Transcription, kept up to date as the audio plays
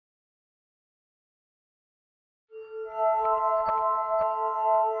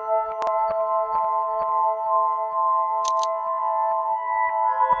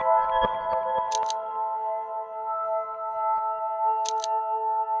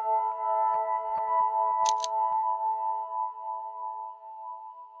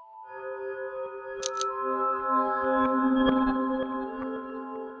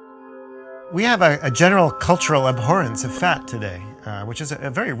We have a general cultural abhorrence of fat today, which is a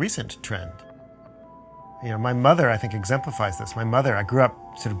very recent trend. You know, my mother, I think, exemplifies this. My mother, I grew up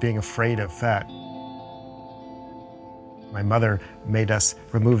sort of being afraid of fat. My mother made us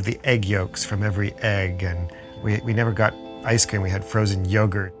remove the egg yolks from every egg, and we never got ice cream, we had frozen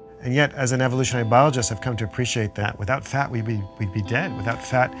yogurt. And yet, as an evolutionary biologist, I've come to appreciate that without fat, we'd be dead. Without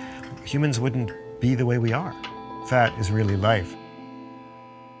fat, humans wouldn't be the way we are. Fat is really life.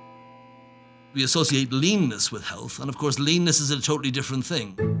 We associate leanness with health, and of course leanness is a totally different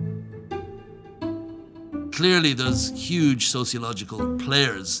thing. Clearly there's huge sociological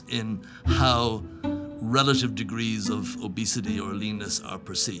players in how relative degrees of obesity or leanness are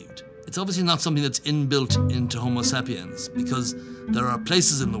perceived. It's obviously not something that's inbuilt into Homo sapiens, because there are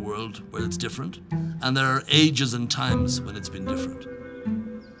places in the world where it's different, and there are ages and times when it's been different.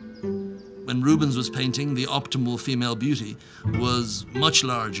 When Rubens was painting, the optimal female beauty was much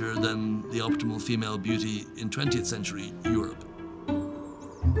larger than the optimal female beauty in 20th century Europe.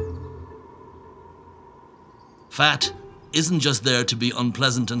 Fat isn't just there to be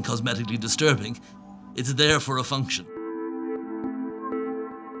unpleasant and cosmetically disturbing, it's there for a function.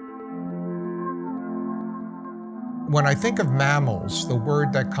 When I think of mammals, the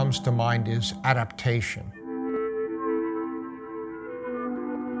word that comes to mind is adaptation.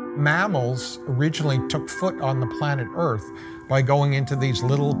 Mammals originally took foot on the planet Earth by going into these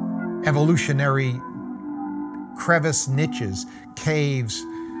little evolutionary crevice niches, caves,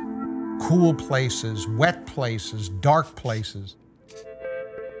 cool places, wet places, dark places.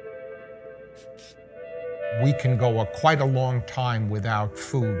 We can go quite a long time without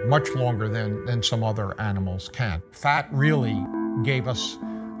food, much longer than some other animals can. Fat really gave us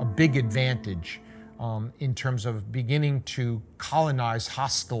a big advantage in terms of beginning to colonize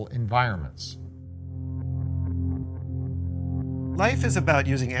hostile environments. Life is about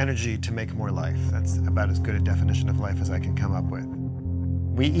using energy to make more life. That's about as good a definition of life as I can come up with.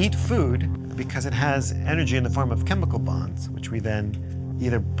 We eat food because it has energy in the form of chemical bonds, which we then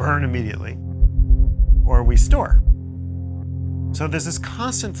either burn immediately or we store. So there's this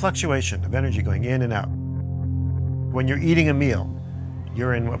constant fluctuation of energy going in and out. When you're eating a meal,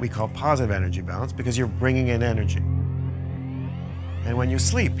 you're in what we call positive energy balance because you're bringing in energy. And when you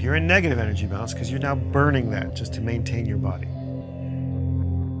sleep, you're in negative energy balance because you're now burning that just to maintain your body.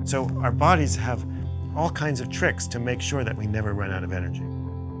 So our bodies have all kinds of tricks to make sure that we never run out of energy.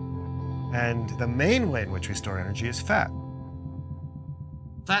 And the main way in which we store energy is fat.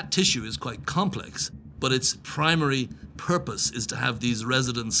 Fat tissue is quite complex, but its primary purpose is to have these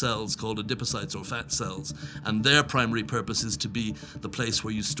resident cells called adipocytes or fat cells, and their primary purpose is to be the place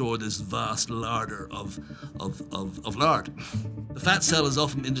where you store this vast larder of lard. The fat cell has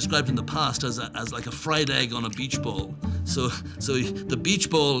often been described in the past as like a fried egg on a beach ball. So the beach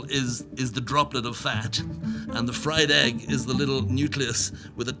ball is the droplet of fat, and the fried egg is the little nucleus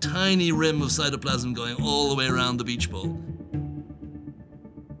with a tiny rim of cytoplasm going all the way around the beach ball.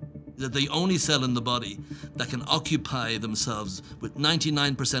 They're the only cell in the body that can occupy themselves with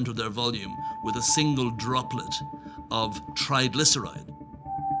 99% of their volume with a single droplet of triglyceride.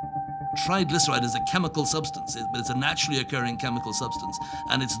 Triglyceride is a chemical substance, but it's a naturally occurring chemical substance,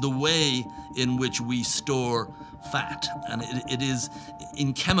 and it's the way in which we store fat, and it is,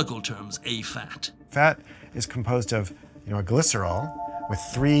 in chemical terms, a fat. Fat is composed of, a glycerol with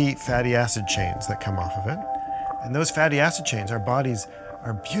 3 fatty acid chains that come off of it, and those fatty acid chains, our bodies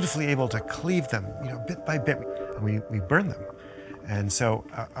are beautifully able to cleave them, bit by bit, and we burn them. And so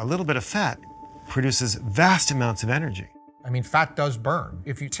a little bit of fat produces vast amounts of energy. I mean, fat does burn.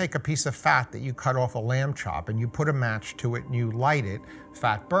 If you take a piece of fat that you cut off a lamb chop and you put a match to it and you light it,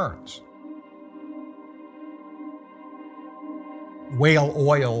 fat burns. Whale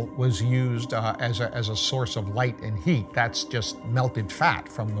oil was used as a source of light and heat. That's just melted fat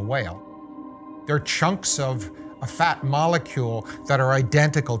from the whale. There are chunks of a fat molecule that are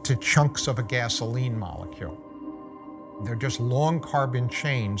identical to chunks of a gasoline molecule. They're just long carbon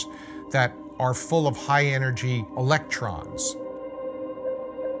chains that are full of high energy electrons.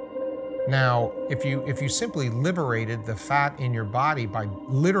 Now, if you simply liberated the fat in your body by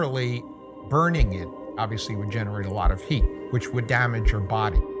literally burning it, obviously would generate a lot of heat, which would damage your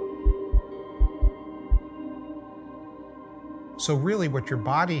body. So really what your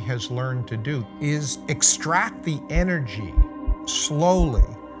body has learned to do is extract the energy slowly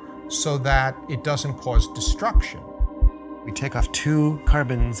so that it doesn't cause destruction. We take off 2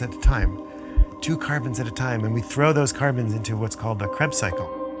 carbons at a time, and we throw those carbons into what's called a Krebs cycle.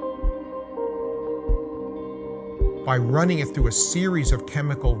 By running it through a series of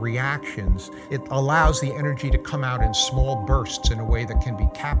chemical reactions, it allows the energy to come out in small bursts in a way that can be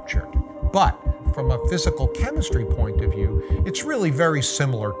captured. But from a physical chemistry point of view, it's really very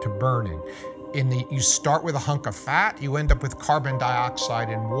similar to burning. You start with a hunk of fat, you end up with carbon dioxide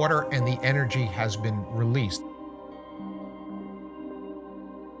and water, and the energy has been released.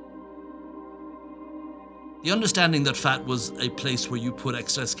 The understanding that fat was a place where you put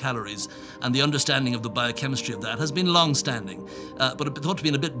excess calories and the understanding of the biochemistry of that has been long-standing, but it thought to be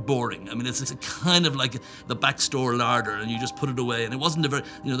a bit boring. I mean, it's kind of like the backstore larder, and you just put it away, and it wasn't a very,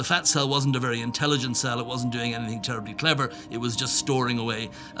 the fat cell wasn't a very intelligent cell. It wasn't doing anything terribly clever. It was just storing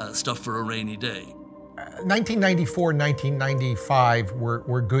away stuff for a rainy day. 1994, 1995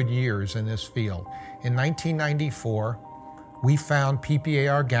 were good years in this field. In 1994, we found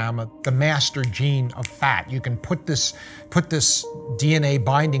PPAR gamma, the master gene of fat. You can put this DNA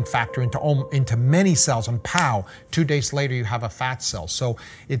binding factor into many cells, and pow, 2 days later you have a fat cell. So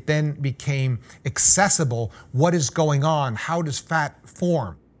it then became accessible. What is going on? How does fat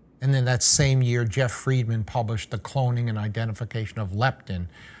form? And then that same year, Jeff Friedman published the cloning and identification of leptin,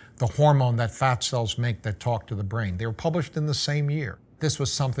 the hormone that fat cells make that talk to the brain. They were published in the same year. This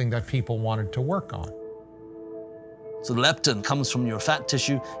was something that people wanted to work on. So leptin comes from your fat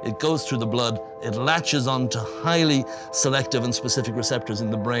tissue, it goes through the blood, it latches onto highly selective and specific receptors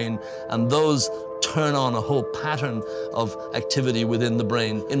in the brain, and those turn on a whole pattern of activity within the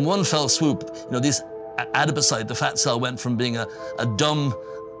brain. In one fell swoop, this adipocyte, the fat cell, went from being a dumb,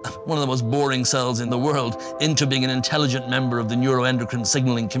 one of the most boring cells in the world, into being an intelligent member of the neuroendocrine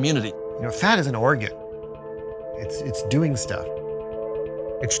signaling community. Fat is an organ. It's doing stuff.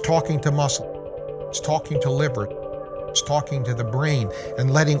 It's talking to muscle, it's talking to liver, it's talking to the brain,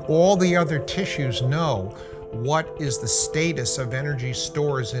 and letting all the other tissues know what is the status of energy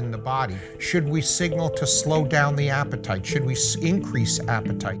stores in the body. Should we signal to slow down the appetite? Should we increase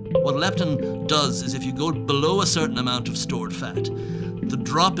appetite? What leptin does is if you go below a certain amount of stored fat, the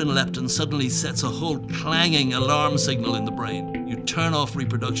drop in leptin suddenly sets a whole clanging alarm signal in the brain. You turn off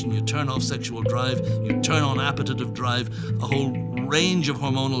reproduction, you turn off sexual drive, you turn on appetitive drive, a whole range of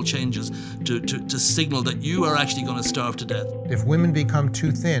hormonal changes to signal that you are actually going to starve to death. If women become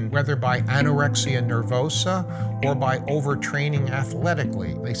too thin, whether by anorexia nervosa or by overtraining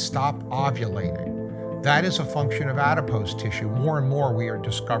athletically, they stop ovulating. That is a function of adipose tissue. More and more we are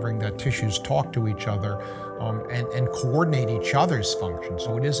discovering that tissues talk to each other and coordinate each other's functions.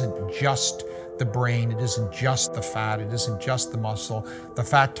 So it isn't just the brain, it isn't just the fat, it isn't just the muscle. The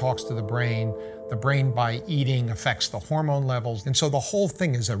fat talks to the brain by eating affects the hormone levels. And so the whole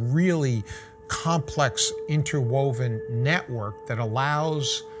thing is a really complex interwoven network that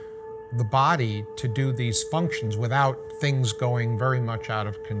allows the body to do these functions without things going very much out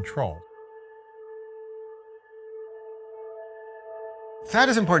of control. Fat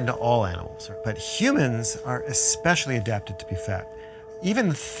is important to all animals, but humans are especially adapted to be fat.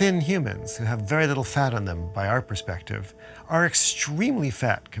 Even thin humans who have very little fat on them, by our perspective, are extremely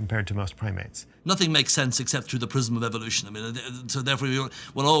fat compared to most primates. Nothing makes sense except through the prism of evolution. I mean, so therefore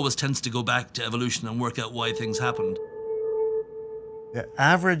one always tends to go back to evolution and work out why things happened. The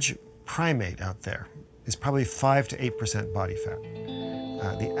average primate out there is probably 5 to 8% body fat.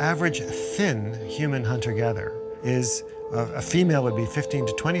 The average thin human hunter-gatherer is a female would be 15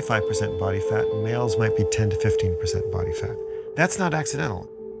 to 25% body fat, and males might be 10 to 15% body fat. That's not accidental.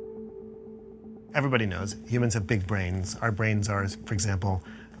 Everybody knows humans have big brains. Our brains are, for example,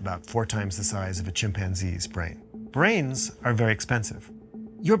 about 4 times the size of a chimpanzee's brain. Brains are very expensive.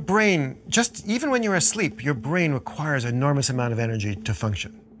 Your brain, even when you're asleep, your brain requires an enormous amount of energy to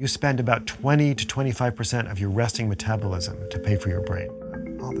function. You spend about 20 to 25% of your resting metabolism to pay for your brain.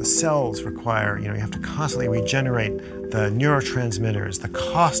 All the cells require, you have to constantly regenerate the neurotransmitters. The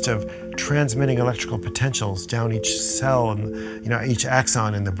cost of transmitting electrical potentials down each cell and each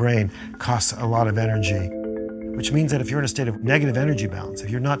axon in the brain costs a lot of energy, which means that if you're in a state of negative energy balance, if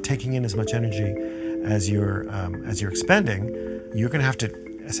you're not taking in as much energy as you're expending, you're going to have to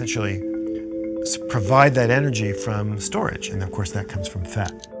essentially provide that energy from storage, and of course that comes from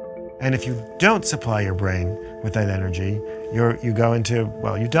fat. And if you don't supply your brain with that energy, you go into,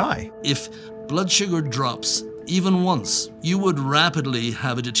 you die. If blood sugar drops even once, you would rapidly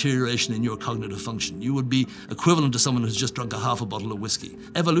have a deterioration in your cognitive function. You would be equivalent to someone who's just drunk a half a bottle of whiskey.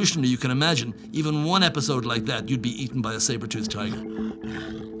 Evolutionarily, you can imagine, even one episode like that, you'd be eaten by a saber-toothed tiger.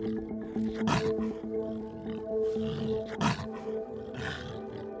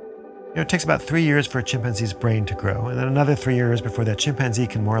 It takes about 3 years for a chimpanzee's brain to grow, and then another 3 years before that chimpanzee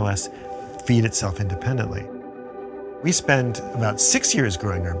can more or less feed itself independently. We spend about 6 years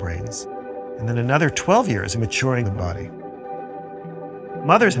growing our brains, and then another 12 years in maturing the body.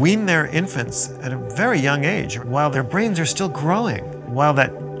 Mothers wean their infants at a very young age while their brains are still growing, while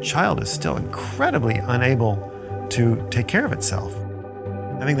that child is still incredibly unable to take care of itself.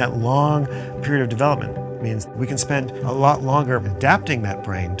 Having that long period of development means we can spend a lot longer adapting that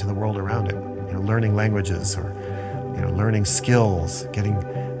brain to the world around it, learning languages or learning skills,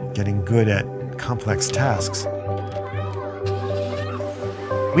 getting good at complex tasks.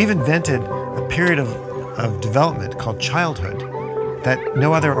 We've invented a period of development called childhood that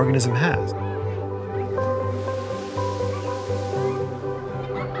no other organism has.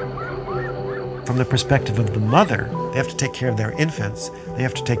 From the perspective of the mother, they have to take care of their infants. They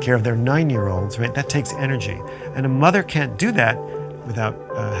have to take care of their 9-year-olds, right? That takes energy. And a mother can't do that without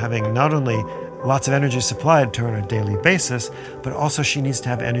having not only lots of energy supplied to her on a daily basis, but also she needs to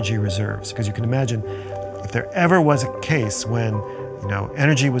have energy reserves. Because you can imagine, if there ever was a case when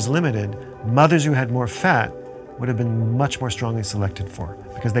energy was limited, mothers who had more fat would have been much more strongly selected for,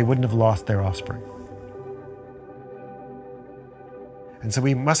 because they wouldn't have lost their offspring. And so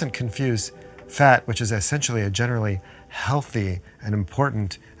we mustn't confuse fat, which is essentially a generally healthy and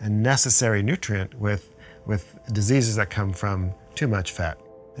important and necessary nutrient, with diseases that come from too much fat.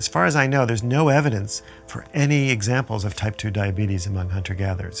 As far as I know, there's no evidence for any examples of type 2 diabetes among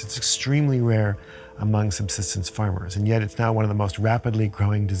hunter-gatherers. It's extremely rare among subsistence farmers, and yet it's now one of the most rapidly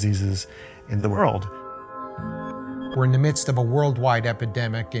growing diseases in the world. We're in the midst of a worldwide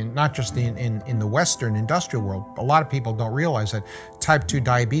epidemic, not just in the Western industrial world. A lot of people don't realize that type 2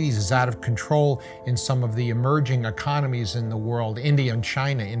 diabetes is out of control in some of the emerging economies in the world. India and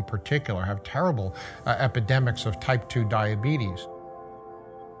China in particular have terrible epidemics of type 2 diabetes.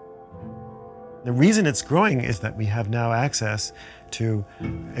 The reason it's growing is that we have now access to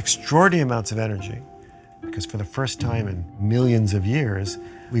extraordinary amounts of energy, because for the first time in millions of years,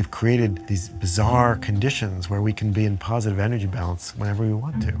 we've created these bizarre conditions where we can be in positive energy balance whenever we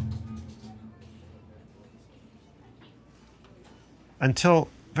want to. Until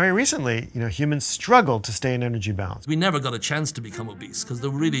very recently, humans struggled to stay in energy balance. We never got a chance to become obese, because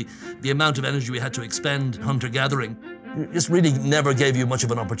the amount of energy we had to expend hunter-gathering just really never gave you much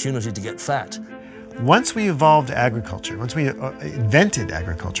of an opportunity to get fat. Once we evolved agriculture, once we invented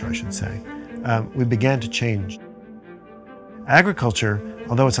agriculture, I should say, we began to change. Agriculture,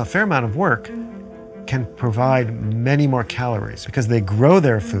 although it's a fair amount of work, can provide many more calories because they grow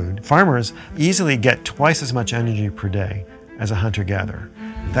their food. Farmers easily get twice as much energy per day as a hunter-gatherer.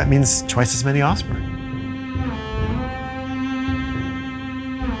 That means twice as many offspring.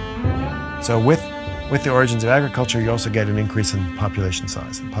 So with the origins of agriculture, you also get an increase in population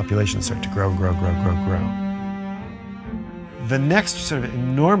size, and populations start to grow. The next sort of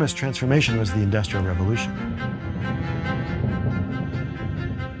enormous transformation was the Industrial Revolution.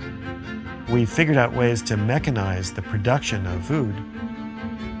 We figured out ways to mechanize the production of food,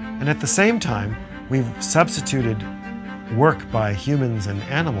 and at the same time, we've substituted work by humans and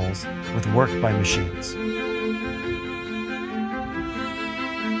animals with work by machines.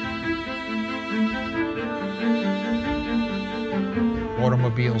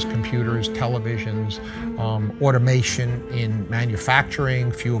 Automobiles, computers, televisions, automation in manufacturing.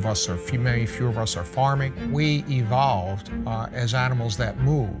 Many few of us are farming. We evolved as animals that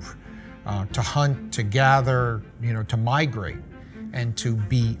move, to hunt, to gather, to migrate. And to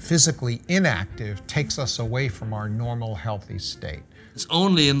be physically inactive takes us away from our normal, healthy state. It's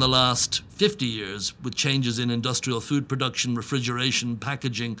only in the last 50 years, with changes in industrial food production, refrigeration,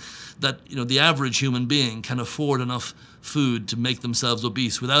 packaging, that the average human being can afford enough food to make themselves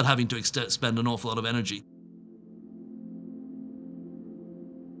obese without having to spend an awful lot of energy.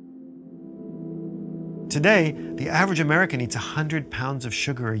 Today, the average American eats 100 pounds of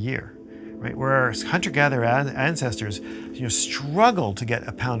sugar a year. Right, where our hunter-gatherer ancestors, struggled to get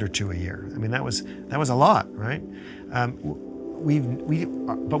a pound or two a year. I mean, that was a lot, right? But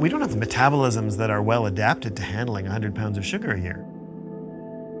we don't have the metabolisms that are well adapted to handling 100 pounds of sugar a year.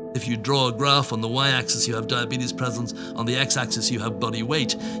 If you draw a graph, on the y-axis you have diabetes presence, on the x-axis you have body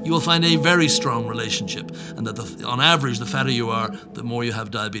weight, you will find a very strong relationship, and that on average, the fatter you are, the more you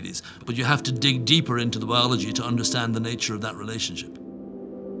have diabetes. But you have to dig deeper into the biology to understand the nature of that relationship.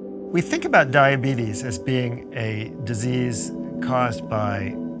 We think about diabetes as being a disease caused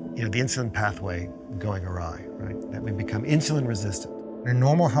by the insulin pathway going awry, right? That we become insulin resistant. In a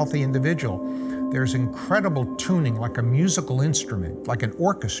normal, healthy individual, there's incredible tuning, like a musical instrument, like an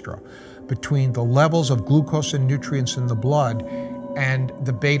orchestra, between the levels of glucose and nutrients in the blood and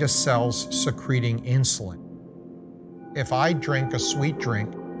the beta cells secreting insulin. If I drink a sweet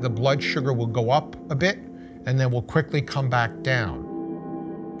drink, the blood sugar will go up a bit and then will quickly come back down.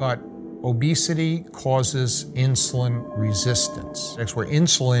 But obesity causes insulin resistance. That's where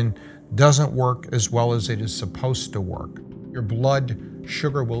insulin doesn't work as well as it is supposed to work. Your blood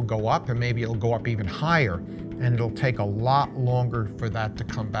sugar will go up, and maybe it'll go up even higher, and it'll take a lot longer for that to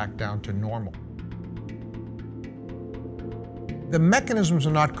come back down to normal. The mechanisms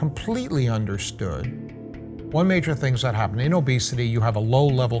are not completely understood. One major thing that happens in obesity, you have a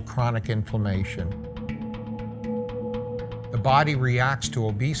low-level chronic inflammation. The body reacts to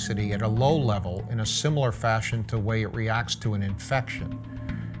obesity at a low level in a similar fashion to the way it reacts to an infection.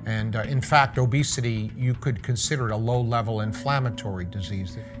 And in fact, obesity, you could consider it a low-level inflammatory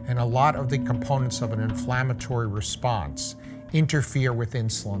disease. And a lot of the components of an inflammatory response interfere with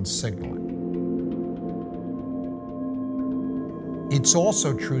insulin signaling. It's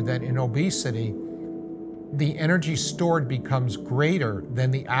also true that in obesity, the energy stored becomes greater than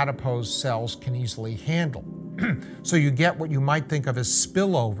the adipose cells can easily handle. So you get what you might think of as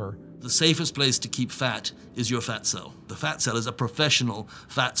spillover. The safest place to keep fat is your fat cell. The fat cell is a professional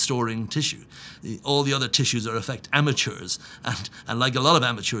fat-storing tissue. All the other tissues are, in effect, amateurs. And like a lot of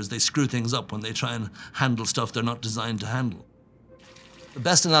amateurs, they screw things up when they try and handle stuff they're not designed to handle. The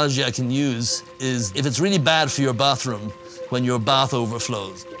best analogy I can use is if it's really bad for your bathroom when your bath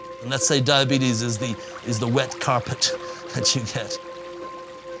overflows. And let's say diabetes is the wet carpet that you get.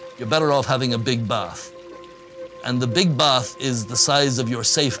 You're better off having a big bath. And the big bath is the size of your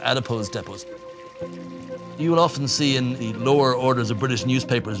safe adipose depots. You will often see in the lower orders of British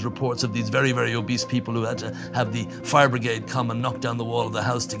newspapers reports of these very, very obese people who had to have the fire brigade come and knock down the wall of the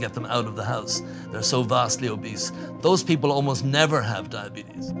house to get them out of the house. They're so vastly obese. Those people almost never have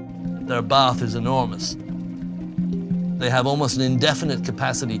diabetes. Their bath is enormous. They have almost an indefinite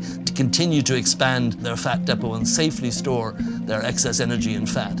capacity to continue to expand their fat depot and safely store their excess energy and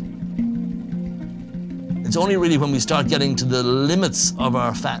fat. It's only really when we start getting to the limits of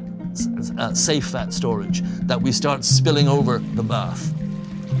our fat, safe fat storage, that we start spilling over the bath.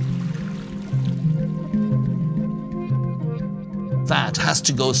 Fat has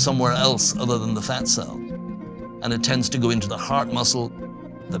to go somewhere else other than the fat cell. And it tends to go into the heart muscle,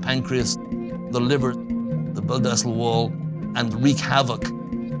 the pancreas, the liver, the blood vessel wall, and wreak havoc.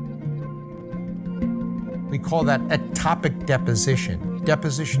 We call that ectopic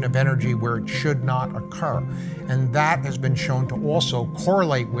deposition of energy where it should not occur. And that has been shown to also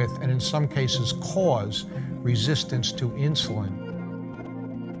correlate with, and in some cases cause, resistance to insulin.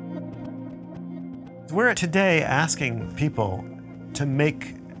 We're today asking people to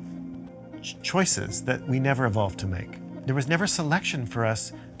make choices that we never evolved to make. There was never selection for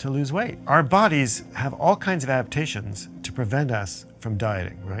us to lose weight. Our bodies have all kinds of adaptations to prevent us from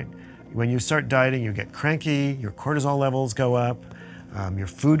dieting, right? When you start dieting, you get cranky, your cortisol levels go up, your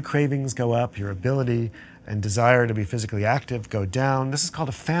food cravings go up, your ability and desire to be physically active go down. This is called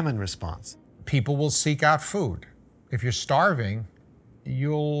a famine response. People will seek out food. If you're starving,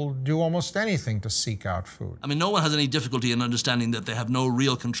 you'll do almost anything to seek out food. I mean, no one has any difficulty in understanding that they have no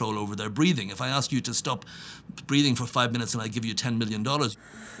real control over their breathing. If I ask you to stop breathing for 5 minutes and I give you $10 million,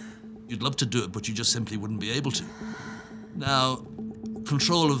 you'd love to do it, but you just simply wouldn't be able to. Now,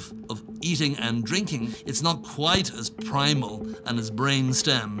 control of eating and drinking, it's not quite as primal and as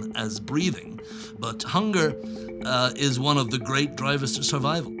brainstem as breathing, but hunger is one of the great drivers to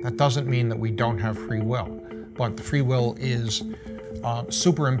survival. That doesn't mean that we don't have free will, but the free will is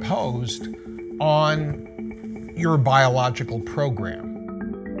superimposed on your biological program.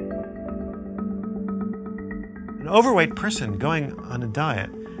 An overweight person going on a diet,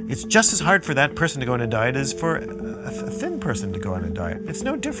 it's just as hard for that person to go on a diet as for a thin person to go on a diet. It's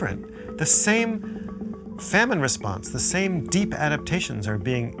no different. The same famine response, the same deep adaptations are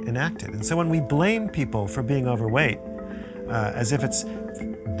being enacted. And so when we blame people for being overweight, as if it's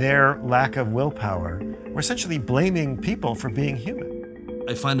their lack of willpower, we're essentially blaming people for being human.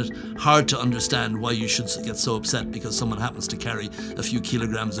 I find it hard to understand why you should get so upset because someone happens to carry a few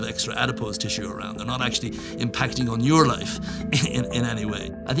kilograms of extra adipose tissue around. They're not actually impacting on your life in any way.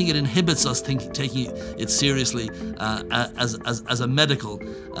 I think it inhibits us taking it seriously as a medical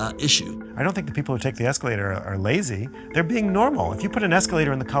issue. I don't think the people who take the escalator are lazy. They're being normal. If you put an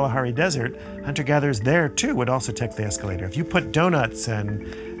escalator in the Kalahari Desert, hunter-gatherers there too would also take the escalator. If you put donuts and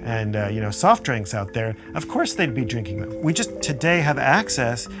soft drinks out there, of course they'd be drinking them. We just today have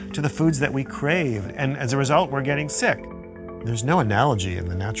access to the foods that we crave, and as a result, we're getting sick. There's no analogy in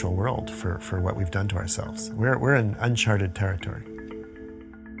the natural world for what we've done to ourselves. We're in uncharted territory.